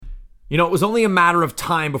You know, it was only a matter of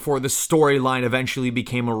time before the storyline eventually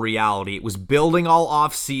became a reality. It was building all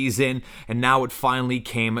off-season, and now it finally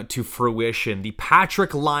came to fruition. The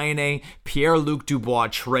Patrik Laine, Pierre-Luc Dubois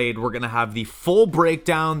trade. We're going to have the full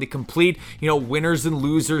breakdown, the complete, winners and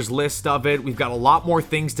losers list of it. We've got a lot more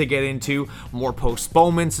things to get into, more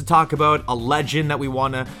postponements to talk about, a legend that we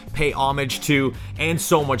want to pay homage to, and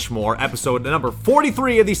so much more. Episode number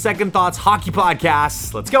 43 of the Second Thoughts Hockey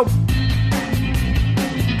Podcast. Let's go.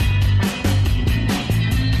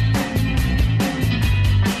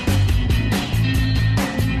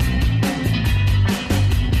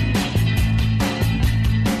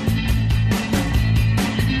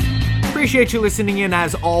 Appreciate you listening in,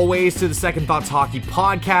 as always, to the Second Thoughts Hockey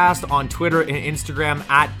Podcast on Twitter and Instagram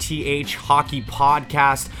at TH Hockey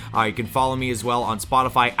Podcast. You can follow me as well on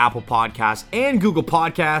Spotify, Apple Podcasts, and Google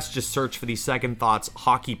Podcasts. Just search for the Second Thoughts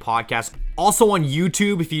Hockey Podcast. Also on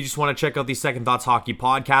YouTube, if you just want to check out the Second Thoughts Hockey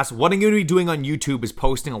Podcast. What I'm going to be doing on YouTube is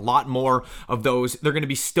posting a lot more of those. They're going to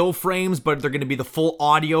be still frames, but they're going to be the full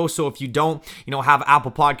audio. So if you don't, have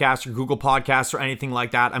Apple Podcasts or Google Podcasts or anything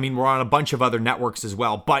like that, we're on a bunch of other networks as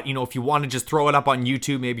well. But, if you want to just throw it up on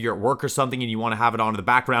YouTube, maybe you're at work or something and you want to have it on in the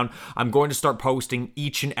background, I'm going to start posting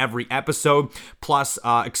each and every episode, plus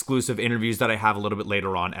exclusive interviews that I have a little bit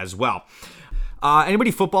later on as well. Anybody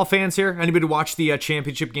football fans here? Anybody watch the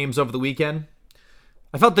championship games over the weekend?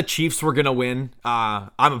 I felt the Chiefs were gonna win. I'm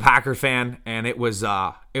a Packer fan, and it was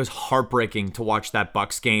heartbreaking to watch that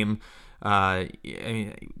Bucs game. I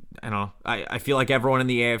don't know. I feel like everyone in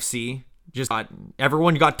the AFC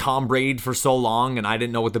everyone got Tom Brady for so long, and I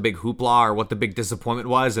didn't know what the big hoopla or what the big disappointment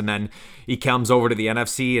was. And then he comes over to the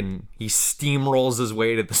NFC and he steamrolls his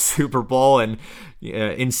way to the Super Bowl and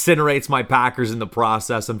incinerates my Packers in the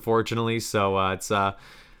process, unfortunately. So it's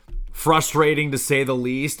frustrating to say the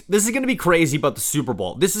least. This is going to be crazy about the Super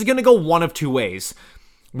Bowl. This is going to go one of two ways.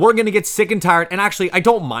 We're going to get sick and tired. And actually, I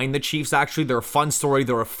don't mind the Chiefs. Actually, they're a fun story.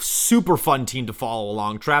 They're a super fun team to follow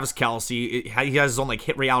along. Travis Kelce, he has his own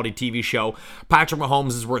hit reality TV show. Patrick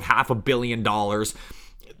Mahomes is worth $500 million.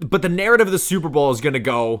 But the narrative of the Super Bowl is going to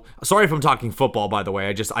go... Sorry if I'm talking football, by the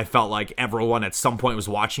way. I felt like everyone at some point was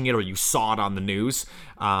watching it or you saw it on the news.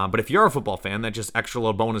 But if you're a football fan, that's just extra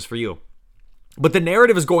little bonus for you. But the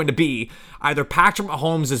narrative is going to be either Patrick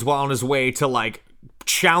Mahomes is well on his way to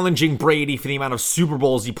challenging Brady for the amount of Super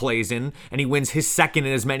Bowls he plays in, and he wins his second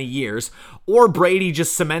in as many years, or Brady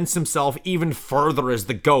just cements himself even further as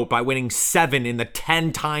the GOAT by winning 7 in the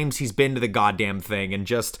 10 times he's been to the goddamn thing. And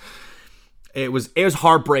it was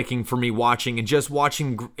heartbreaking for me watching, and just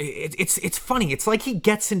watching. It's funny. It's like he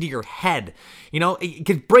gets into your head,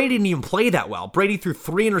 because Brady didn't even play that well. Brady threw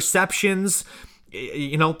 3 interceptions. They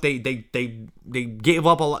gave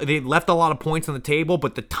up they left a lot of points on the table,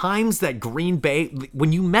 but the times that Green Bay,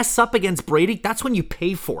 when you mess up against Brady, that's when you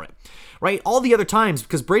pay for it, right? All the other times,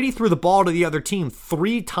 because Brady threw the ball to the other team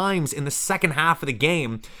 3 times in the second half of the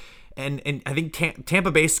game, and I think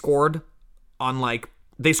Tampa Bay scored on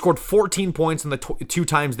they scored 14 points in the 2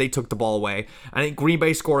 times they took the ball away. I think Green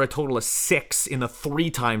Bay scored a total of 6 in the 3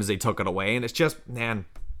 times they took it away, and it's just, man...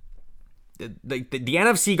 The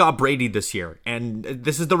NFC got Brady this year, and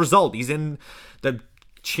this is the result. He's in the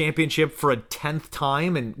championship for a 10th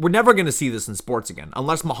time, and we're never going to see this in sports again,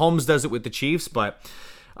 unless Mahomes does it with the Chiefs. But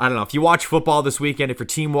I don't know. If you watch football this weekend, if your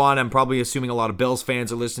team won, I'm probably assuming a lot of Bills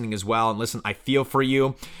fans are listening as well. And listen, I feel for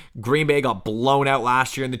you. Green Bay got blown out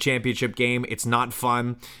last year in the championship game. It's not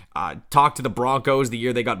fun. Talk to the Broncos the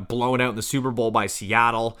year they got blown out in the Super Bowl by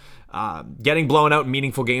Seattle. Getting blown out in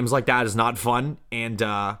meaningful games like that is not fun, and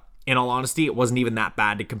in all honesty, it wasn't even that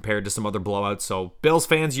bad compared to some other blowouts. So, Bills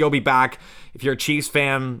fans, you'll be back. If you're a Chiefs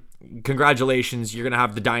fan, congratulations. You're going to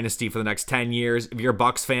have the dynasty for the next 10 years. If you're a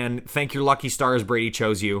Bucs fan, thank your lucky stars Brady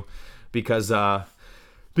chose you, because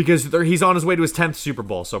he's on his way to his 10th Super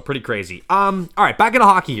Bowl. So, pretty crazy. All right, back into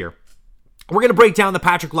hockey here. We're going to break down the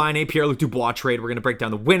Patrik Laine, Pierre-Luc Dubois trade. We're going to break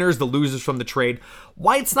down the winners, the losers from the trade,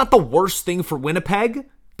 why it's not the worst thing for Winnipeg,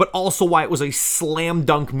 but also why it was a slam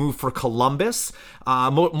dunk move for Columbus.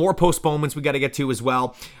 More postponements we got to get to as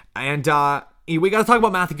well. And we got to talk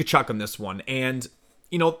about Matthew Tkachuk on this one. And,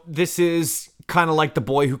 this is kind of like the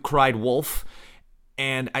boy who cried wolf.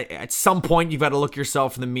 And at some point, you've got to look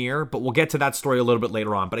yourself in the mirror. But we'll get to that story a little bit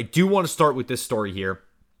later on. But I do want to start with this story here.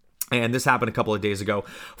 And this happened a couple of days ago.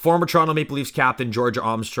 Former Toronto Maple Leafs captain George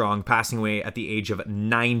Armstrong passing away at the age of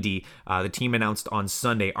 90. The team announced on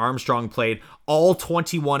Sunday. Armstrong played all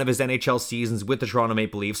 21 of his NHL seasons with the Toronto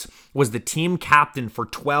Maple Leafs, was the team captain for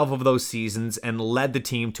 12 of those seasons, and led the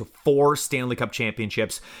team to 4 Stanley Cup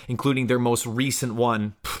championships, including their most recent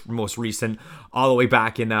one, all the way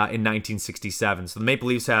back in 1967. So the Maple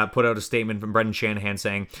Leafs put out a statement from Brendan Shanahan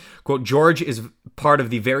saying, quote, George is part of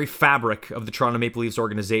the very fabric of the Toronto Maple Leafs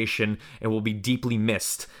organization and will be deeply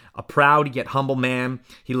missed. A proud yet humble man,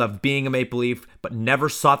 he loved being a Maple Leaf, but never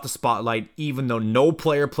sought the spotlight, even though no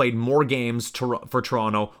player played more games for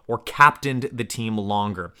Toronto or captained the team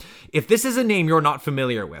longer. If this is a name you're not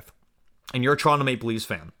familiar with, and you're a Toronto Maple Leafs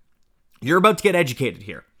fan, you're about to get educated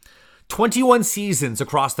here. 21 seasons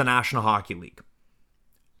across the National Hockey League.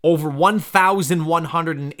 Over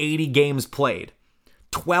 1,180 games played.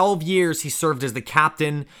 12 years he served as the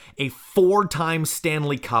captain, a 4-time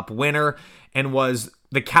Stanley Cup winner, and was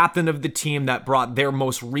the captain of the team that brought their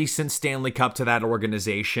most recent Stanley Cup to that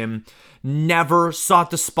organization. Never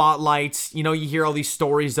sought the spotlight. You hear all these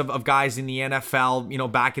stories of guys in the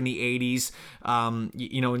NFL, back in the 80s,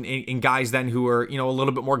 and guys then who were, a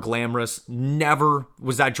little bit more glamorous. Never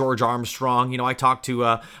was that George Armstrong. I talked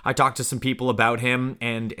to some people about him,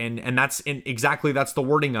 and that's exactly the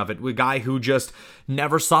wording of it. A guy who just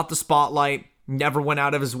never sought the spotlight, never went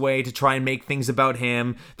out of his way to try and make things about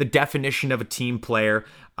him. The definition of a team player.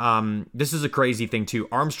 This is a crazy thing too.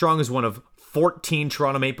 Armstrong is one of 14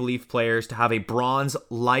 Toronto Maple Leaf players to have a bronze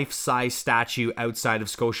life-size statue outside of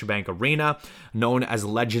Scotiabank Arena, known as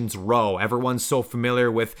Legends Row. Everyone's so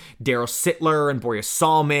familiar with Daryl Sittler and Borje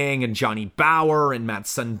Salming and Johnny Bower and Matt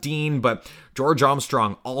Sundin, but George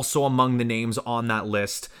Armstrong also among the names on that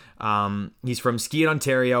list. He's from Skeet,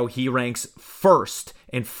 Ontario. He ranks first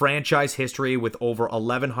in franchise history with over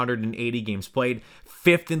 1,180 games played,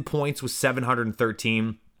 5th in points with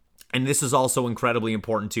 713. And this is also incredibly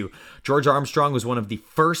important too. George Armstrong was one of the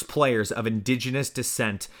first players of Indigenous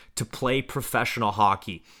descent to play professional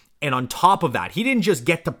hockey. And on top of that, he didn't just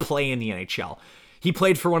get to play in the NHL. He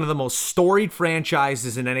played for one of the most storied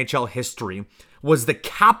franchises in NHL history, was the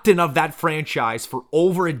captain of that franchise for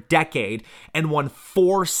over a decade, and won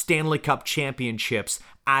 4 Stanley Cup championships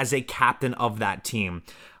as a captain of that team.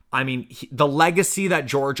 I mean, the legacy that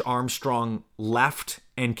George Armstrong left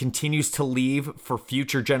and continues to leave for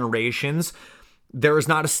future generations, there is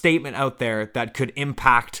not a statement out there that could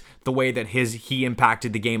impact the way that he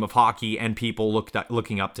impacted the game of hockey and people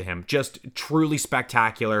looking up to him. Just truly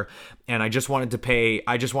spectacular. And I just wanted to pay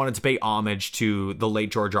homage to the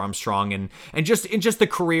late George Armstrong and just the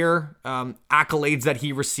career accolades that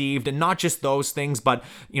he received, and not just those things, but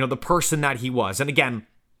the person that he was. And again,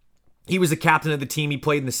 he was a captain of the team. He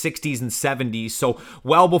played in the 60s and 70s, so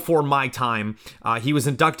well before my time. He was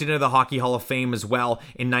inducted into the Hockey Hall of Fame as well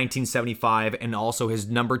in 1975, and also his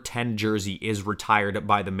number 10 jersey is retired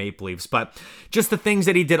by the Maple Leafs. But just the things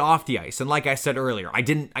that he did off the ice, and like I said earlier, I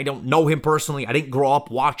don't know him personally. I didn't grow up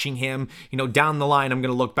watching him. Down the line, I'm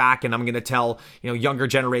going to look back and I'm going to tell younger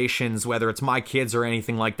generations, whether it's my kids or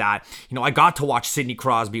anything like that. I got to watch Sidney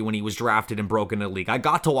Crosby when he was drafted and broke into the league. I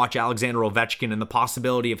got to watch Alexander Ovechkin and the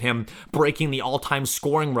possibility of him breaking the all-time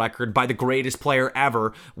scoring record by the greatest player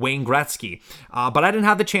ever, Wayne Gretzky. But I didn't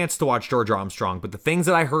have the chance to watch George Armstrong. But the things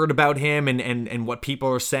that I heard about him and what people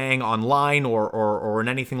are saying online or in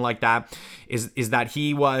anything like that is that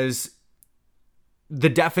he was the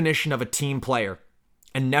definition of a team player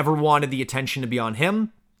and never wanted the attention to be on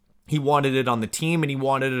him. He wanted it on the team, and he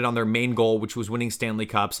wanted it on their main goal, which was winning Stanley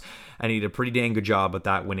Cups, and he did a pretty dang good job at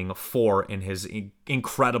that, winning 4 in his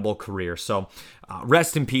incredible career. So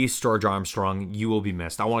rest in peace, George Armstrong. You will be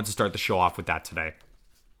missed. I wanted to start the show off with that today.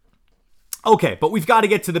 Okay, but we've got to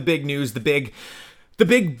get to the big news, the big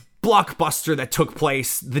blockbuster that took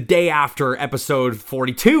place the day after episode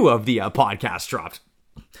 42 of the podcast dropped.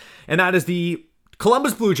 And that is the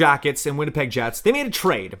Columbus Blue Jackets and Winnipeg Jets. They made a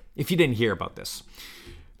trade, if you didn't hear about this.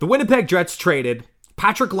 The Winnipeg Jets traded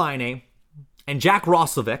Patrick Laine and Jack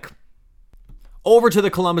Roslovic over to the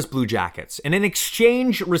Columbus Blue Jackets, and in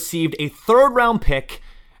exchange received a 3rd-round pick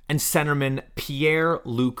and centerman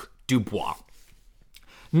Pierre-Luc Dubois.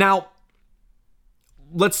 Now,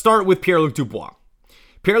 let's start with Pierre-Luc Dubois.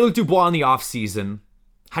 Pierre-Luc Dubois in the offseason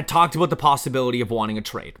had talked about the possibility of wanting a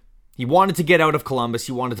trade. He wanted to get out of Columbus.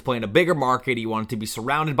 He wanted to play in a bigger market. He wanted to be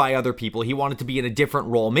surrounded by other people. He wanted to be in a different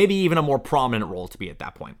role, maybe even a more prominent role to be at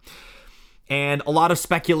that point. And a lot of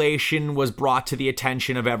speculation was brought to the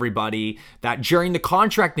attention of everybody that during the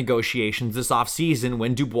contract negotiations this offseason,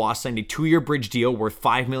 when Dubois signed a 2-year bridge deal worth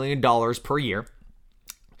 $5 million per year,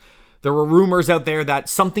 there were rumors out there that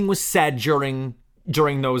something was said during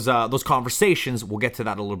during those conversations, we'll get to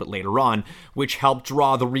that a little bit later on, which helped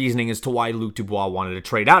draw the reasoning as to why Luc Dubois wanted to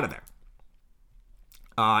trade out of there.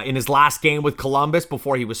 In his last game with Columbus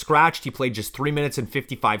before he was scratched, he played just 3 minutes and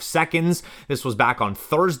 55 seconds. This was back on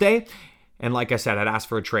Thursday. And like I said, I'd asked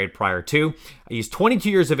for a trade prior to. He's 22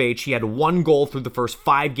 years of age. He had 1 goal through the first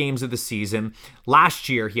 5 games of the season. Last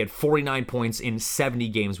year, he had 49 points in 70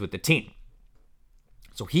 games with the team.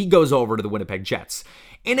 So he goes over to the Winnipeg Jets.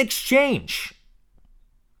 In exchange,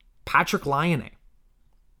 Patrik Laine,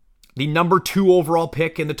 the number 2 overall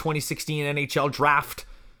pick in the 2016 NHL draft,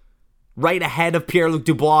 right ahead of Pierre-Luc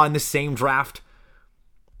Dubois in the same draft,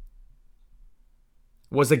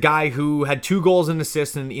 was a guy who had 2 goals and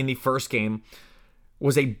assists in the first game,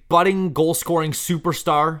 was a budding goal-scoring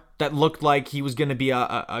superstar that looked like he was going to be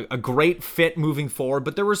a great fit moving forward,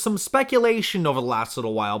 but there was some speculation over the last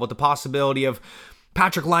little while about the possibility of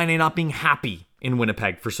Patrik Laine not being happy in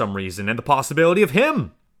Winnipeg for some reason, and the possibility of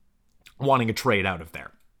him wanting a trade out of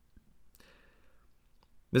there.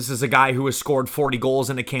 This is a guy who has scored 40 goals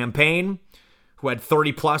in a campaign, who had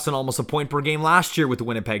 30 plus and almost a point per game last year with the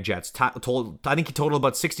Winnipeg Jets. I think he totaled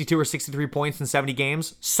about 62 or 63 points in 70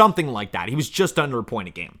 games, something like that. He was just under a point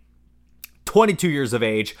a game. 22 years of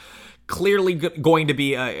age, clearly going to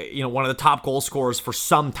be one of the top goal scorers for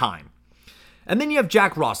some time. And then you have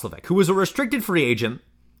Jack Roslovic, who was a restricted free agent,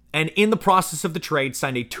 and in the process of the trade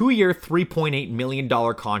signed a 2-year, $3.8 million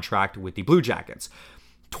contract with the Blue Jackets.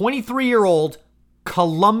 23-year-old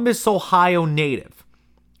Columbus, Ohio native.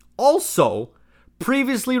 Also,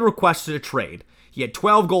 previously requested a trade. He had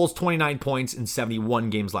 12 goals, 29 points in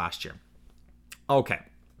 71 games last year. Okay,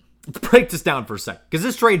 let's break this down for a sec, because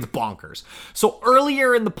this trade's bonkers. So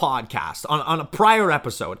earlier in the podcast, on a prior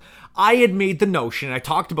episode, I had made the notion, I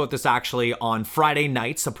talked about this actually on Friday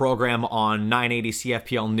nights, a program on 980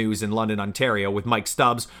 CFPL News in London, Ontario, with Mike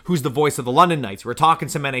Stubbs, who's the voice of the London Knights. We were talking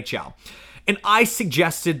some NHL. And I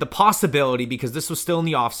suggested the possibility, because this was still in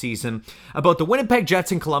the offseason, about the Winnipeg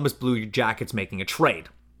Jets and Columbus Blue Jackets making a trade.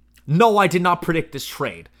 No, I did not predict this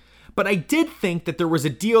trade. But I did think that there was a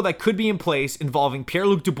deal that could be in place involving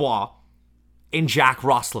Pierre-Luc Dubois and Jack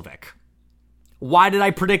Roslovic. Why did I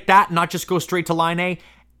predict that, not just go straight to Laine?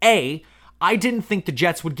 I didn't think the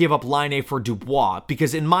Jets would give up Laine for Dubois,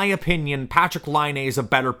 because in my opinion, Patrik Laine is a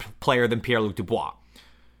better player than Pierre-Luc Dubois.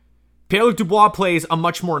 Pierre-Luc Dubois plays a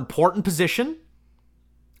much more important position.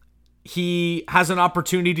 He has an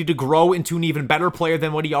opportunity to grow into an even better player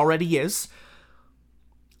than what he already is.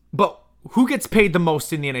 But who gets paid the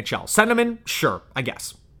most in the NHL? Centerman? Sure, I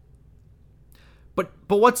guess. But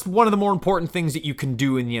what's one of the more important things that you can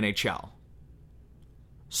do in the NHL?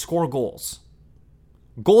 Score goals.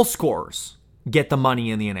 Goal scorers get the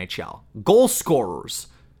money in the NHL. Goal scorers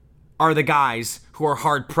are the guys who are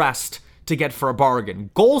hard-pressed to get for a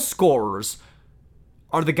bargain. Goal scorers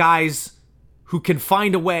are the guys who can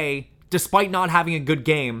find a way, despite not having a good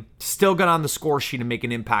game, to still get on the score sheet and make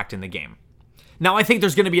an impact in the game. Now, I think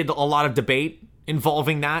there's going to be a lot of debate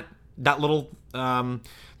involving that little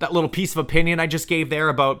piece of opinion I just gave there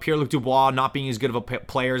about Pierre-Luc Dubois not being as good of a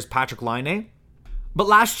player as Patrik Laine. But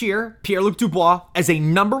last year, Pierre-Luc Dubois, as a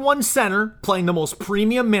number 1 center, playing the most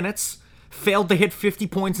premium minutes, failed to hit 50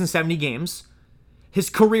 points in 70 games. His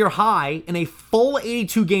career high in a full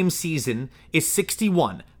 82-game season is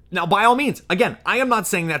 61. Now, by all means, again, I am not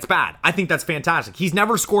saying that's bad. I think that's fantastic. He's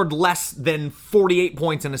never scored less than 48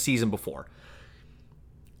 points in a season before.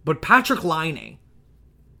 But Patrik Laine,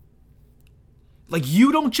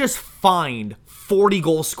 you don't just find 40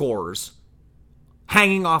 goal scorers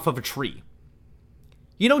hanging off of a tree.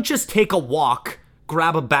 You don't just take a walk,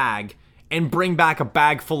 grab a bag, and bring back a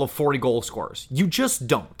bag full of 40 goal scorers. You just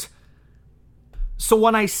don't. So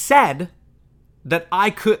when I said that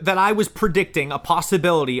I was predicting a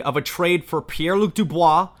possibility of a trade for Pierre-Luc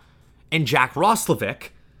Dubois and Jack Roslovic,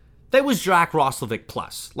 that was Jack Roslovic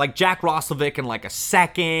plus. Like Jack Roslovic in like a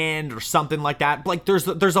second or something like that. Like there's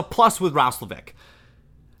a plus with Roslovic.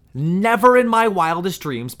 Never in my wildest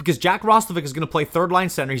dreams, because Jack Roslovic is going to play third line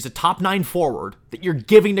center. He's a top 9 forward that you're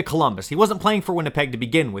giving to Columbus. He wasn't playing for Winnipeg to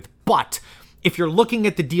begin with, but if you're looking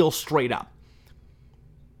at the deal straight up,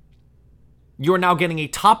 you're now getting a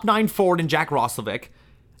top 9 forward in Jack Roslovic,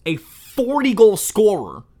 a 40-goal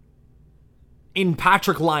scorer in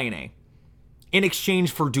Patrik Laine, in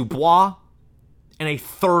exchange for Dubois and a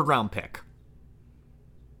third-round pick.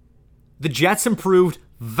 The Jets improved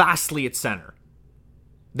vastly at center.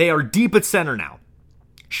 They are deep at center now.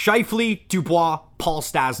 Scheifele, Dubois, Paul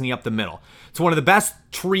Stastny up the middle. It's one of the best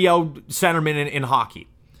trio centermen in hockey.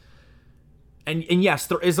 And yes,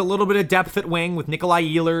 there is a little bit of depth at wing with Nikolai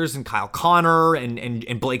Ehlers and Kyle Connor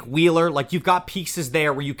and Blake Wheeler. Like, you've got pieces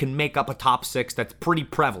there where you can make up a top six that's pretty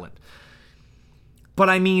prevalent. But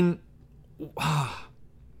I mean,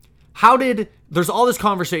 there's all this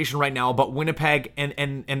conversation right now about Winnipeg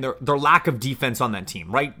and their lack of defense on that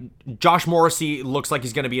team, right? Josh Morrissey looks like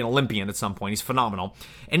he's going to be an Olympian at some point. He's phenomenal.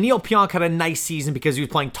 And Neil Pionk had a nice season because he was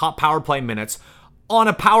playing top power play minutes on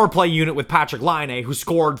a power play unit with Patrik Laine, who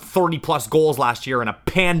scored 30-plus goals last year in a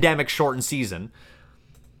pandemic-shortened season.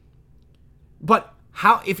 But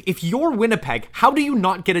if you're Winnipeg, how do you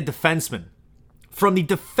not get a defenseman from the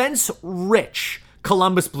defense-rich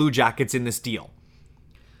Columbus Blue Jackets in this deal?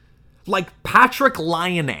 Like, Patrik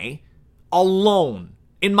Laine alone,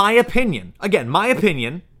 in my opinion, again, my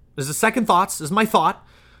opinion, this is second thoughts, this is my thought,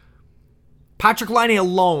 Patrik Laine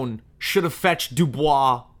alone should have fetched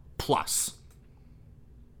Dubois plus.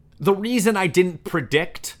 The reason I didn't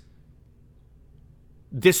predict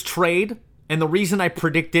this trade, and the reason I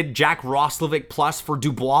predicted Jack Roslovic plus for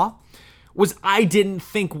Dubois, was I didn't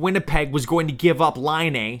think Winnipeg was going to give up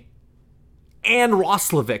Laine and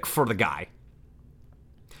Roslovic for the guy.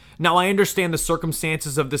 Now, I understand the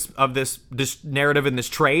circumstances of this narrative in this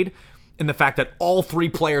trade, and the fact that all three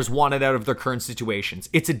players wanted out of their current situations.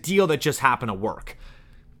 It's a deal that just happened to work.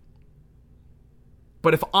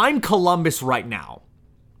 But if I'm Columbus right now,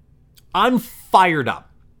 I'm fired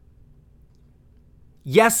up.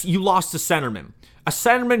 Yes, you lost a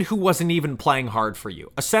centerman who wasn't even playing hard for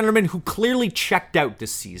you, a centerman who clearly checked out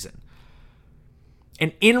this season.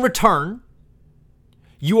 And in return,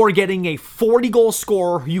 you are getting a 40-goal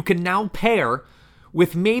scorer who you can now pair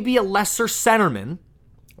with maybe a lesser centerman,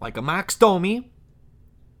 like a Max Domi.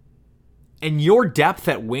 And your depth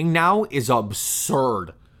at wing now is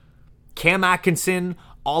absurd. Cam Atkinson,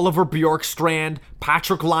 Oliver Bjorkstrand,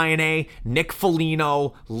 Patrik Laine, Nick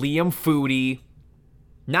Foligno, Liam Foudy.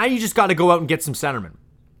 Now you just got to go out and get some centermen.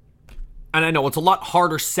 And I know it's a lot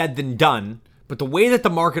harder said than done, but the way that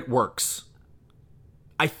the market works,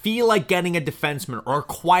 I feel like getting a defenseman or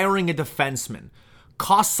acquiring a defenseman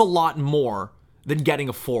costs a lot more than getting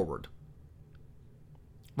a forward.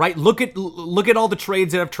 Right? Look at all the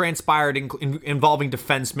trades that have transpired involving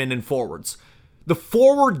defensemen and forwards. The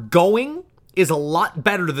forward going is a lot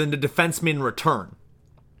better than the defenseman return.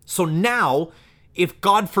 So now, if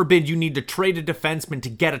God forbid you need to trade a defenseman to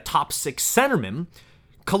get a top six centerman,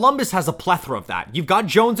 Columbus has a plethora of that. You've got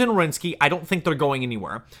Jones and Werenski. I don't think they're going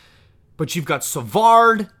anywhere. But you've got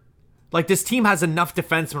Savard. Like, this team has enough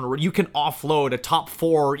defensemen where you can offload a top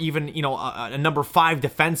four or even, a number 5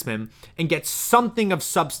 defenseman and get something of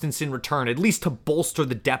substance in return, at least to bolster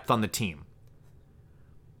the depth on the team.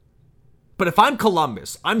 But if I'm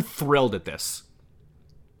Columbus, I'm thrilled at this.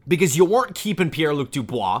 Because you weren't keeping Pierre-Luc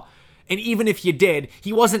Dubois, and even if you did,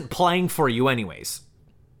 he wasn't playing for you anyways.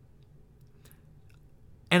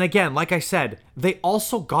 And again, like I said, they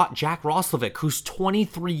also got Jack Roslovic, who's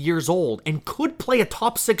 23 years old and could play a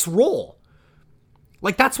top 6 role.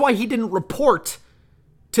 Like, that's why he didn't report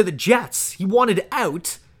to the Jets. He wanted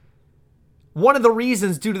out. One of the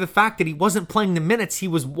reasons due to the fact that he wasn't playing the minutes he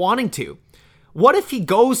was wanting to. What if he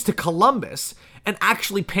goes to Columbus and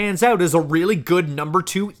actually pans out as a really good number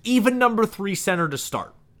 2, even number 3 center to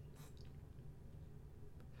start?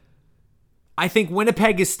 I think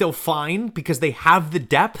Winnipeg is still fine because they have the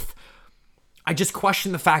depth. I just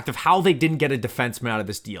question the fact of how they didn't get a defenseman out of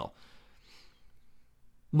this deal.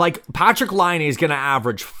 Like, Patrik Laine is going to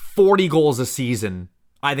average 40 goals a season,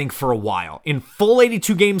 I think, for a while. In full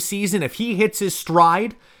 82-game season, if he hits his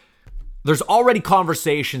stride, there's already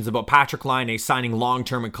conversations about Patrik Laine signing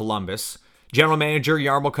long-term in Columbus. General manager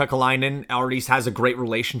Jarmo Kekalainen already has a great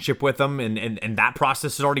relationship with him, and that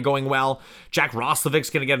process is already going well. Jack Roslovic's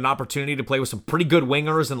going to get an opportunity to play with some pretty good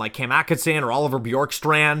wingers and like Cam Atkinson or Oliver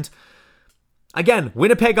Bjorkstrand. Again,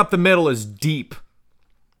 Winnipeg up the middle is deep,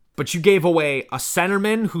 but you gave away a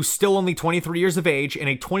centerman who's still only 23 years of age and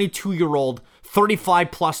a 22-year-old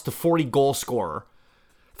 35-plus to 40 goal scorer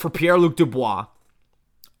for Pierre-Luc Dubois.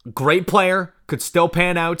 Great player, could still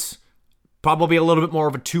pan out, probably a little bit more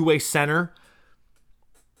of a two-way center.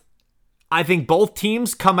 I think both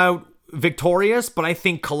teams come out victorious, but I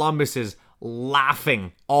think Columbus is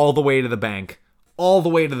laughing all the way to the bank. All the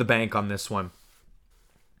way to the bank on this one.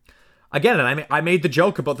 Again, and I made the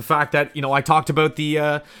joke about the fact that, I talked about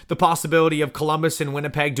the possibility of Columbus and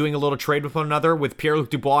Winnipeg doing a little trade with one another with Pierre-Luc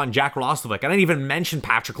Dubois and Jack Roslovic. I didn't even mention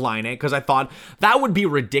Patrik Laine because I thought that would be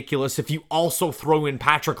ridiculous if you also throw in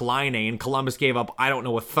Patrik Laine and Columbus gave up,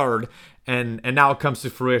 a third, and now it comes to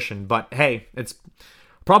fruition. But hey, it's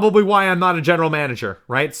probably why I'm not a general manager,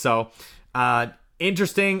 right? So,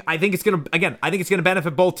 Interesting. I think it's going to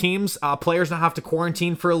benefit both teams. Players not have to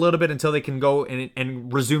quarantine for a little bit until they can go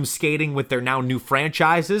and resume skating with their now new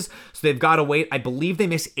franchises. So they've got to wait. I believe they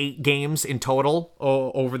miss 8 games in total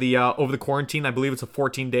over the quarantine. I believe it's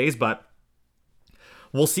 14 days, but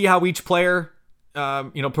we'll see how each player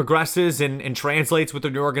progresses and translates with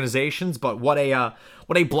their new organizations. But what a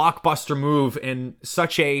blockbuster move in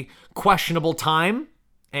such a questionable time.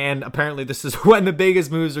 And apparently this is when the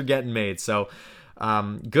biggest moves are getting made. So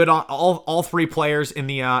good on all 3 players in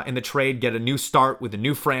the trade get a new start with a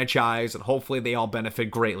new franchise, and hopefully they all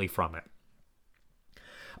benefit greatly from it.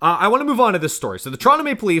 I want to move on to this story. So the Toronto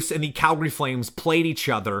Maple Leafs and the Calgary Flames played each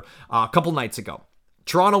other a couple nights ago.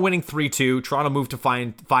 Toronto winning 3-2. Toronto moved to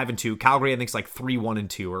 5-2. Calgary, I think, is like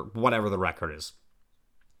 3-1-2 or whatever the record is.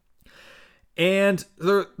 And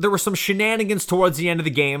there were some shenanigans towards the end of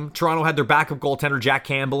the game. Toronto had their backup goaltender, Jack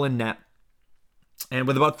Campbell, in net. And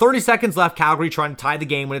with about 30 seconds left, Calgary trying to tie the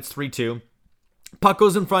game when it's 3-2. Puck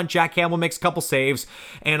goes in front, Jack Campbell makes a couple saves,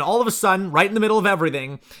 and all of a sudden, right in the middle of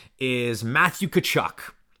everything, is Matthew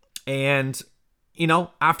Tkachuk. And,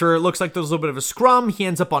 after it looks like there's a little bit of a scrum, he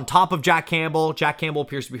ends up on top of Jack Campbell. Jack Campbell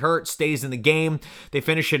appears to be hurt, stays in the game. They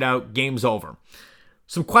finish it out, game's over.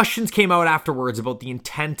 Some questions came out afterwards about the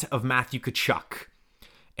intent of Matthew Tkachuk.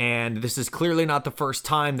 And this is clearly not the first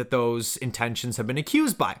time that those intentions have been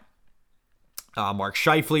accused by. Mark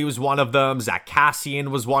Scheifele was one of them. Zach Kassian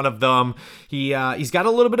was one of them. He's got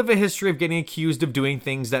a little bit of a history of getting accused of doing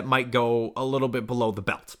things that might go a little bit below the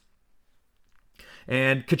belt.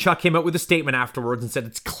 And Tkachuk came out with a statement afterwards and said,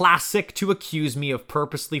 "It's classic to accuse me of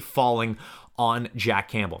purposely falling on Jack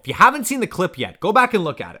Campbell." If you haven't seen the clip yet, go back and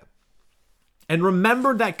look at it. And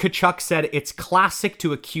remember that Tkachuk said, "It's classic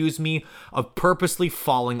to accuse me of purposely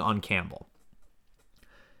falling on Campbell."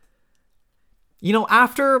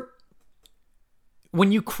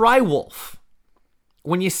 When you cry wolf,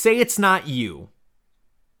 when you say it's not you,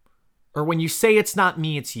 or when you say it's not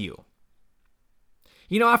me, it's you.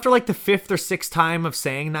 After like the 5th or 6th time of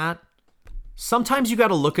saying that, sometimes you got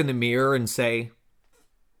to look in the mirror and say,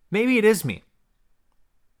 maybe it is me.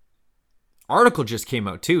 Article just came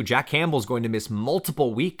out too. Jack Campbell's going to miss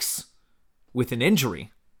multiple weeks with an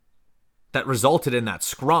injury that resulted in that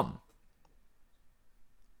scrum.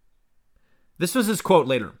 This was his quote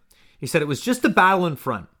later. He said, "It was just a battle in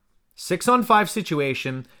front. 6-on-5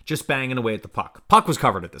 situation, just banging away at the puck. Puck was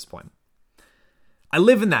covered at this point. I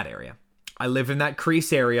live in that area. I live in that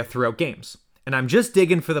crease area throughout games. And I'm just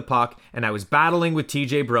digging for the puck, and I was battling with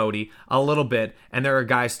TJ Brody a little bit, and there are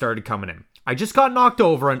guys started coming in. I just got knocked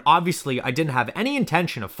over, and obviously I didn't have any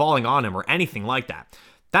intention of falling on him or anything like that.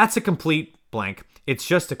 That's a complete blank. It's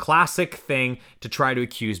just a classic thing to try to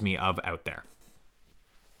accuse me of out there."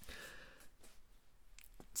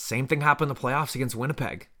 Same thing happened in the playoffs against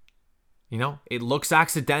Winnipeg. It looks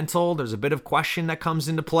accidental. There's a bit of question that comes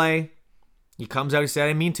into play. He comes out, he said, "I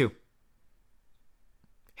didn't mean to."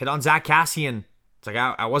 Hit on Zach Kassian. It's like,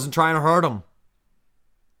 I wasn't trying to hurt him.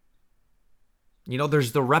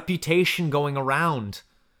 There's the reputation going around.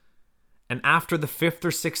 And after the 5th or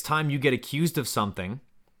 6th time you get accused of something,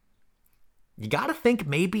 you got to think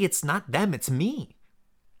maybe it's not them, it's me.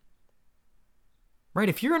 Right?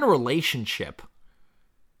 If you're in a relationship,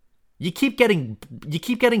 you keep getting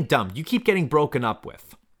dumped. You keep getting broken up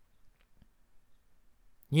with.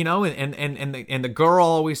 And the girl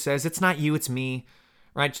always says, "It's not you, it's me."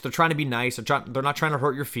 Right? So they're trying to be nice. They're not trying to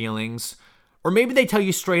hurt your feelings. Or maybe they tell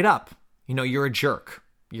you straight up, you're a jerk.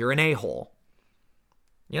 You're an a-hole.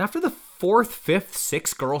 After the 4th, 5th,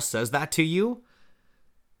 6th girl says that to you,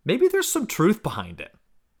 maybe there's some truth behind it.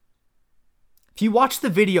 If you watch the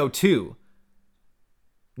video too,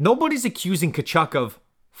 nobody's accusing Tkachuk of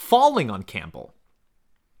falling on Campbell.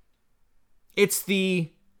 It's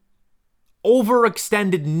the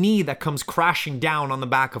overextended knee that comes crashing down on the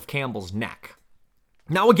back of Campbell's neck.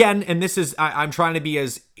 Now again, and this is, I'm trying to be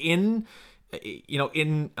as I'm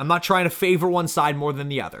not trying to favor one side more than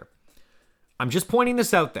the other. I'm just pointing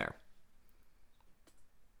this out there.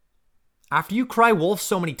 After you cry wolf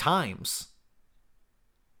so many times,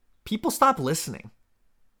 people stop listening.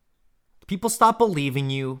 People stop believing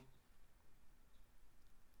you.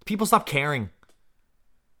 People stop caring.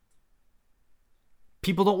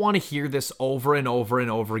 People don't want to hear this over and over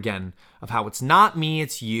and over again of how it's not me,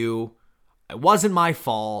 it's you. It wasn't my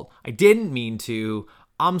fault. I didn't mean to.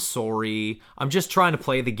 I'm sorry. I'm just trying to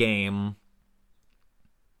play the game.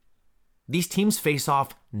 These teams face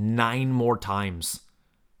off 9 more times.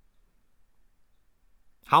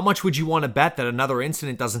 How much would you want to bet that another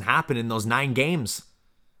incident doesn't happen in those 9 games?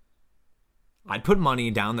 I'd put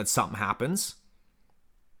money down that something happens.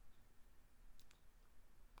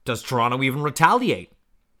 Does Toronto even retaliate?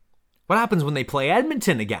 What happens when they play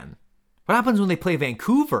Edmonton again? What happens when they play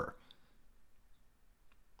Vancouver?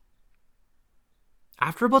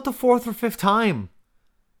 After about the fourth or fifth time,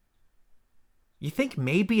 you think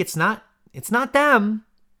maybe it's not them.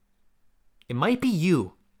 It might be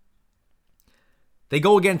you. They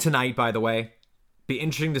go again tonight, by the way. Be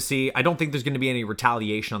interesting to see. I don't think there's going to be any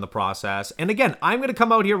retaliation on the process. And again, I'm going to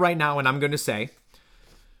come out here right now and I'm going to say,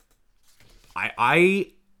 I'm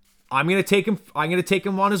going to take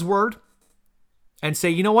him on his word and say,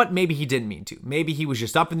 you know what? Maybe he didn't mean to. Maybe he was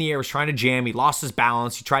just up in the air, was trying to jam. He lost his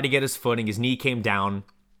balance. He tried to get his footing. His knee came down.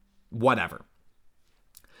 Whatever.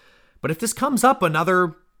 But if this comes up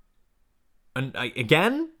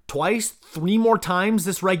again, twice, 3 more times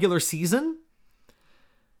this regular season,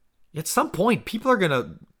 at some point, people are going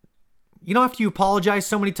to, after you apologize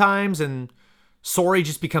so many times and sorry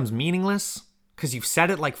just becomes meaningless because you've said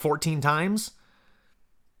it like 14 times,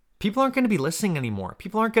 people aren't going to be listening anymore.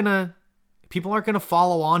 People aren't going to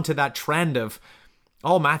follow on to that trend of,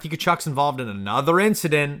 oh, Matthew Tkachuk's involved in another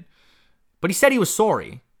incident, but he said he was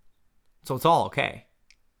sorry, so it's all okay.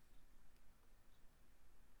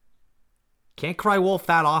 Can't cry wolf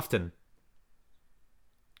that often.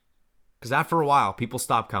 Because after a while, people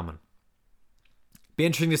stop coming. Be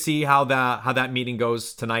interesting to see how that meeting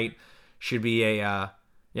goes tonight. Should be a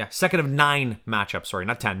second of 9 matchups. Sorry,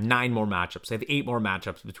 not 10. 9 more matchups. They have 8 more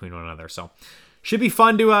matchups between one another. So should be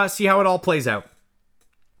fun to see how it all plays out.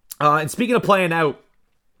 And speaking of playing out,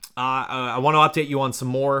 I want to update you on some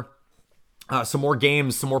more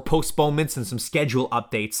games, some more postponements, and some schedule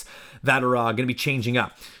updates that are going to be changing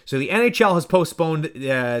up. So the NHL has postponed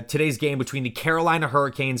today's game between the Carolina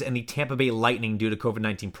Hurricanes and the Tampa Bay Lightning due to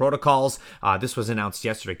COVID-19 protocols. This was announced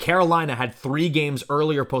yesterday. Carolina had 3 games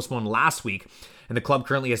earlier postponed last week, and the club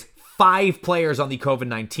currently has 5 players on the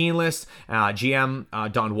COVID-19 list.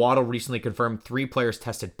 GM Don Waddle recently confirmed 3 players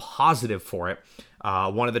tested positive for it.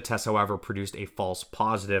 One of the tests, however, produced a false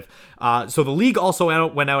positive. So the league also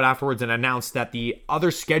went out afterwards and announced that the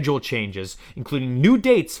other schedule changes, including new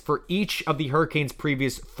dates for each of the Hurricanes'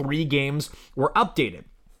 previous 3 games, were updated.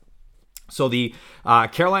 So the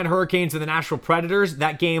Carolina Hurricanes and the Nashville Predators,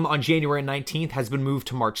 that game on January 19th has been moved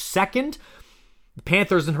to March 2nd. The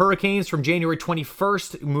Panthers and Hurricanes from January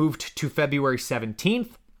 21st moved to February 17th.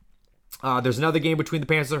 There's another game between the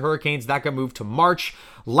Panthers and Hurricanes that got moved to March.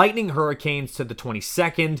 Lightning Hurricanes to the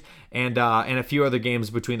 22nd, and a few other games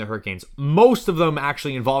between the Hurricanes. Most of them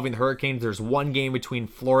actually involving the Hurricanes. There's one game between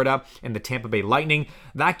Florida and the Tampa Bay Lightning.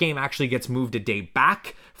 That game actually gets moved a day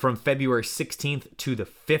back from February 16th to the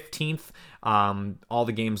 15th. All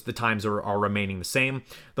the games, the times are remaining the same.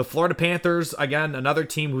 The Florida Panthers, again, another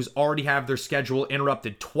team who's already have their schedule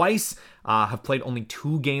interrupted twice, have played only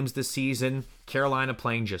 2 games this season. Carolina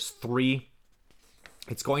playing just 3.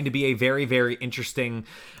 It's going to be a very, very interesting.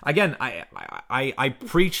 Again, I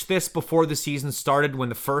preached this before the season started when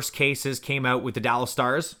the first cases came out with the Dallas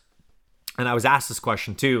Stars, and I was asked this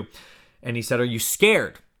question too. And he said, "Are you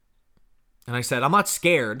scared?" And I said, "I'm not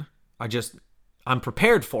scared. I'm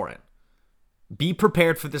prepared for it. Be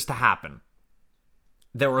prepared for this to happen.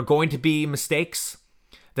 There are going to be mistakes.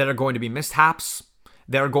 There are going to be mishaps.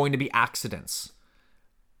 There are going to be accidents.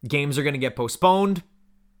 Games are going to get postponed.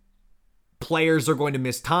 Players are going to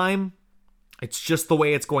miss time. It's just the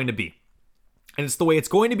way it's going to be. And it's the way it's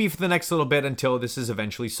going to be for the next little bit until this is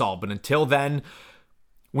eventually solved. But until then,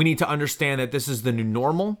 we need to understand that this is the new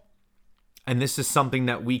normal. And this is something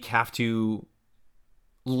that we have to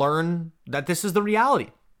learn that this is the reality.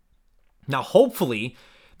 Now, hopefully,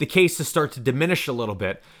 the cases start to diminish a little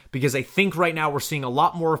bit, because I think right now we're seeing a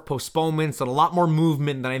lot more of postponements and a lot more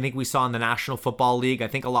movement than I think we saw in the National Football League. I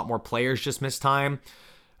think a lot more players just missed time.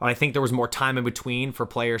 But I think there was more time in between for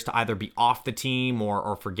players to either be off the team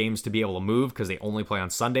or for games to be able to move because they only play on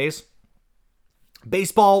Sundays.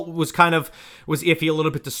 Baseball was iffy a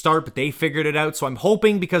little bit to start, but they figured it out. So I'm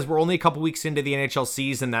hoping, because we're only a couple weeks into the NHL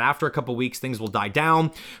season, that after a couple weeks things will die down.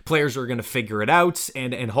 Players are going to figure it out,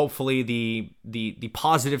 and hopefully the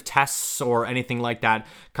positive tests or anything like that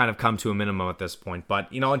kind of come to a minimum at this point.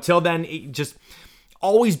 But until then, just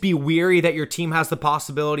always be weary that your team has the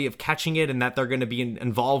possibility of catching it and that they're going to be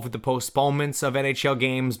involved with the postponements of NHL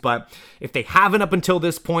games. But if they haven't up until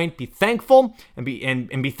this point, be thankful and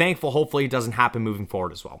be thankful. Hopefully it doesn't happen moving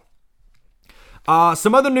forward as well.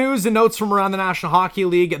 Some other news and notes from around the National Hockey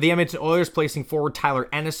League. The Edmonton Oilers placing forward Tyler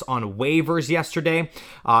Ennis on waivers yesterday.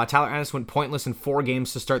 Tyler Ennis went pointless in 4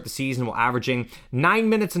 games to start the season while averaging 9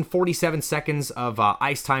 minutes and 47 seconds of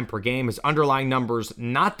ice time per game. His underlying numbers,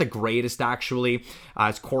 not the greatest actually.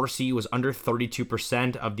 His Corsi was under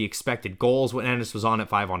 32% of the expected goals when Ennis was on at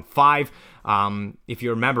 5-on-5. If you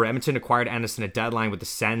remember, Edmonton acquired Ennis in a deadline with the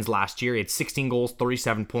Sens last year. He had 16 goals,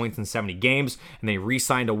 37 points in 70 games, and they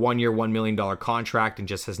re-signed a 1-year, $1 million contract and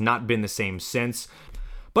just has not been the same since.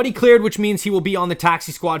 But he cleared, which means he will be on the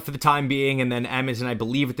taxi squad for the time being. And then Edmonton, I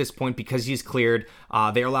believe at this point, because he's cleared,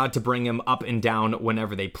 they're allowed to bring him up and down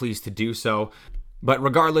whenever they please to do so. But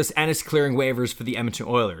regardless, Ennis clearing waivers for the Edmonton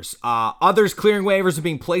Oilers. Others clearing waivers are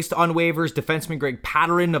being placed on waivers. Defenseman Greg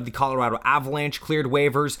Pateryn of the Colorado Avalanche cleared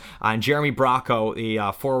waivers. And Jeremy Bracco,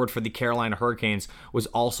 the forward for the Carolina Hurricanes, was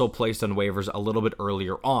also placed on waivers a little bit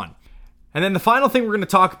earlier on. And then the final thing we're going to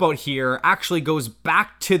talk about here actually goes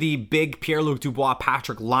back to the big Pierre-Luc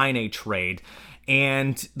Dubois-Patrik Laine trade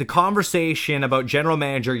and the conversation about general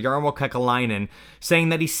manager Jarmo Kekalainen saying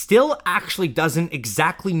that he still actually doesn't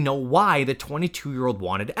exactly know why the 22-year-old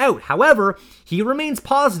wanted out. However, he remains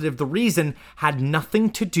positive the reason had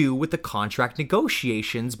nothing to do with the contract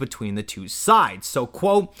negotiations between the two sides. So,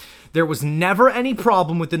 quote, "There was never any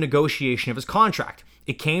problem with the negotiation of his contract.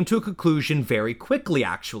 It came to a conclusion very quickly,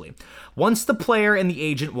 actually. Once the player and the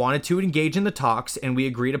agent wanted to engage in the talks and we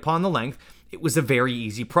agreed upon the length, it was a very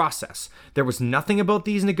easy process. There was nothing about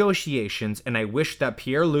these negotiations, and I wish that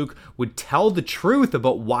Pierre-Luc would tell the truth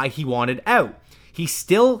about why he wanted out. He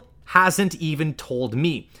still hasn't even told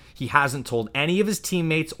me. He hasn't told any of his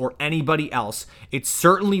teammates or anybody else. It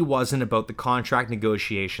certainly wasn't about the contract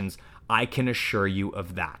negotiations. I can assure you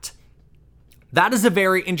of that." That is a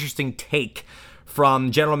very interesting take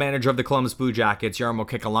from general manager of the Columbus Blue Jackets, Jarmo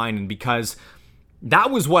Kekalainen, because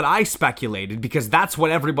that was what I speculated, because that's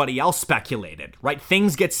what everybody else speculated, right?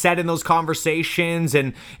 Things get said in those conversations,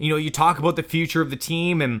 and you talk about the future of the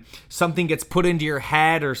team, and something gets put into your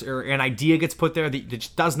head, or an idea gets put there that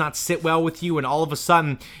just does not sit well with you, and all of a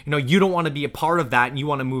sudden, you don't want to be a part of that, and you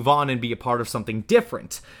want to move on and be a part of something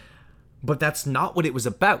different. But that's not what it was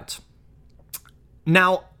about.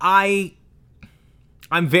 Now, I'm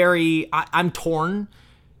torn,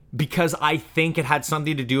 because I think it had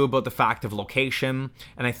something to do about the fact of location,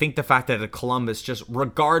 and I think the fact that at Columbus, just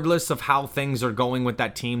regardless of how things are going with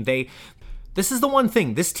that team, this is the one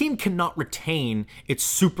thing, this team cannot retain its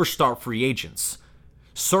superstar free agents.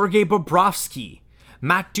 Sergei Bobrovsky,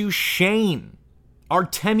 Matt Duchene,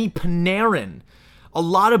 Artemi Panarin, a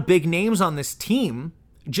lot of big names on this team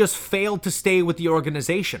just failed to stay with the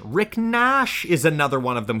organization. Rick Nash is another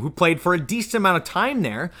one of them who played for a decent amount of time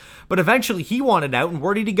there, but eventually he wanted out, and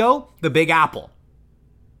where did he go? The Big Apple.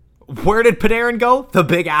 Where did Panarin go? The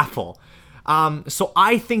Big Apple. So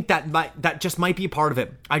I think that just might be a part of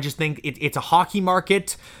it. I just think it's a hockey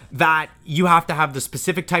market that you have to have the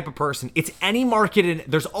specific type of person. It's any market, and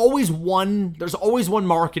there's always one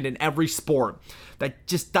market in every sport that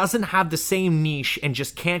just doesn't have the same niche and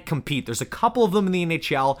just can't compete. There's a couple of them in the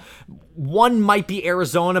NHL. One might be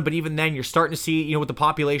Arizona, but even then you're starting to see, with the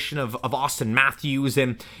population of Austin Matthews,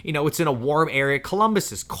 and, it's in a warm area.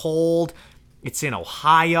 Columbus is cold. It's in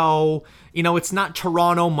Ohio. It's not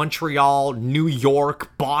Toronto, Montreal, New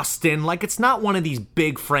York, Boston. It's not one of these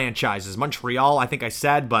big franchises. Montreal, I think I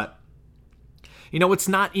said, but it's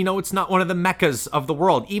not one of the meccas of the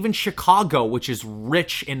world. Even Chicago, which is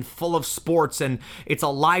rich and full of sports, and it's a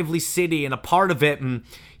lively city and a part of it. And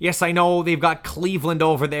yes, I know they've got Cleveland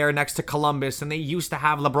over there next to Columbus, and they used to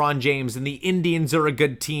have LeBron James, and the Indians are a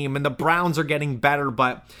good team, and the Browns are getting better,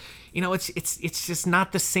 but it's just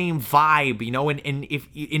not the same vibe, and if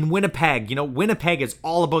in Winnipeg, Winnipeg is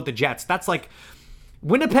all about the Jets.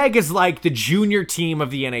 Winnipeg is like the junior team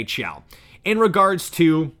of the NHL in regards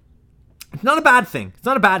to, it's not a bad thing. It's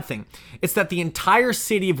not a bad thing. It's that the entire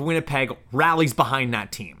city of Winnipeg rallies behind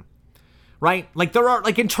that team, right?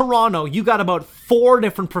 In Toronto, you got about 4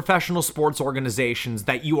 different professional sports organizations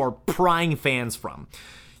that you are prying fans from.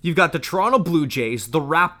 You've got the Toronto Blue Jays, the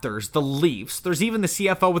Raptors, the Leafs. There's even the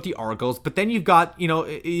CFL with the Argos. But then you've got, the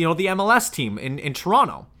MLS team in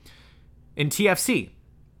Toronto, in TFC.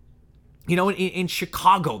 In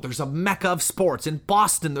Chicago, there's a mecca of sports. In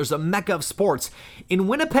Boston, there's a mecca of sports. In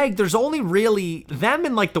Winnipeg, there's only really them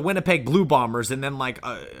and the Winnipeg Blue Bombers, and then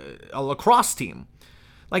a lacrosse team.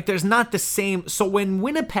 There's not the same. So when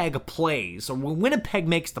Winnipeg plays, or when Winnipeg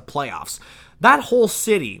makes the playoffs, that whole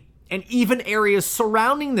city and even areas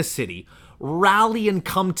surrounding the city rally and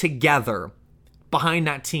come together behind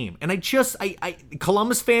that team. And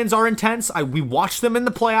Columbus fans are intense. We watched them in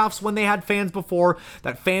the playoffs when they had fans before.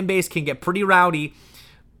 That fan base can get pretty rowdy,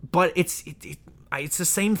 but it's the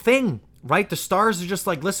same thing, right? The Stars are just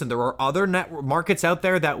listen, there are other network markets out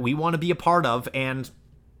there that we want to be a part of, and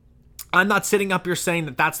I'm not sitting up here saying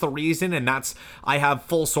that that's the reason, and I have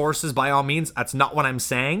full sources by all means. That's not what I'm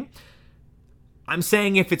saying. I'm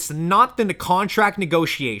saying if it's not the contract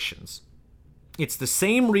negotiations, It's the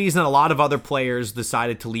same reason a lot of other players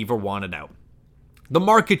decided to leave or wanted out. The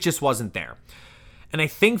market just wasn't there. And I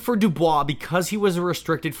think for Dubois, because he was a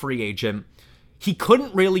restricted free agent, he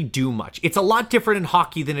couldn't really do much. It's a lot different in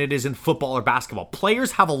hockey than it is in football or basketball.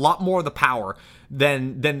 Players have a lot more of the power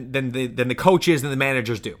than the coaches and the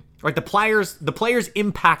managers do. Right? The players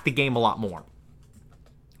impact the game a lot more.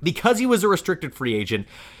 Because he was a restricted free agent,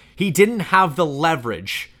 he didn't have the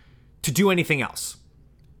leverage to do anything else.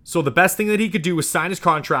 So the best thing that he could do was sign his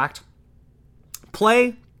contract,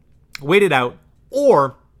 play, wait it out,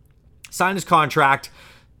 or sign his contract.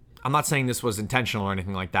 I'm not saying this was intentional or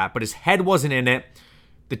anything like that, but his head wasn't in it.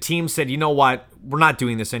 The team said, you know what, we're not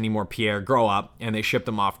doing this anymore, Pierre, grow up, and they shipped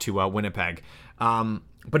him off to Winnipeg.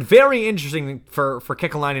 But very interesting for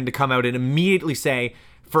Kekalainen to come out and immediately say,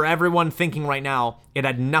 for everyone thinking right now, it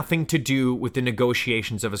had nothing to do with the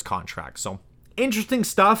negotiations of his contract. So, interesting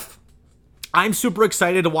stuff. I'm super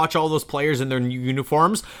excited to watch all those players in their new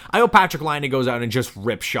uniforms. I hope Patrik Laine goes out and just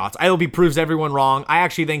rips shots. I hope he proves everyone wrong. I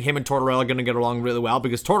actually think him and Tortorella are going to get along really well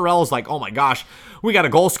because Tortorella's like, oh my gosh, we got a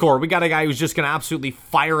goal scorer. We got a guy who's just going to absolutely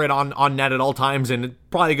fire it on net at all times and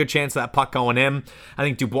probably a good chance of that puck going in. I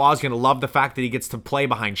think Dubois is going to love the fact that he gets to play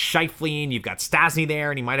behind Scheifele, and you've got Stastny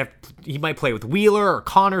there, and he might play with Wheeler or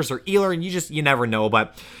Connors or Ehlers, and you never know.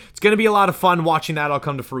 But it's going to be a lot of fun watching that all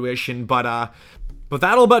come to fruition. But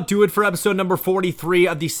that'll about do it for episode number 43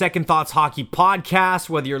 of the Second Thoughts Hockey Podcast.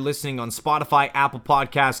 Whether you're listening on Spotify, Apple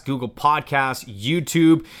Podcasts, Google Podcasts,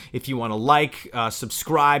 YouTube, if you want to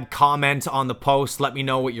subscribe, comment on the post, let me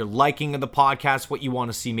know what you're liking of the podcast, what you want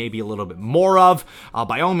to see maybe a little bit more of.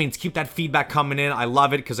 By all means, keep that feedback coming in. I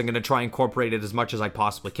love it because I'm going to try and incorporate it as much as I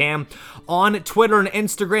possibly can. On Twitter and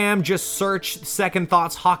Instagram, just search Second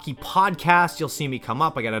Thoughts Hockey Podcast. You'll see me come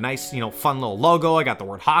up. I got a nice, fun little logo. I got the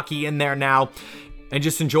word hockey in there now. And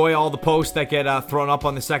just enjoy all the posts that get thrown up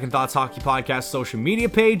on the Second Thoughts Hockey Podcast social media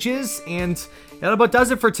pages. And that about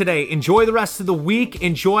does it for today. Enjoy the rest of the week.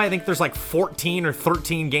 I think there's like 14 or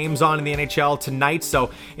 13 games on in the NHL tonight. So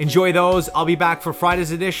enjoy those. I'll be back for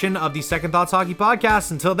Friday's edition of the Second Thoughts Hockey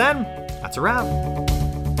Podcast. Until then, that's a wrap.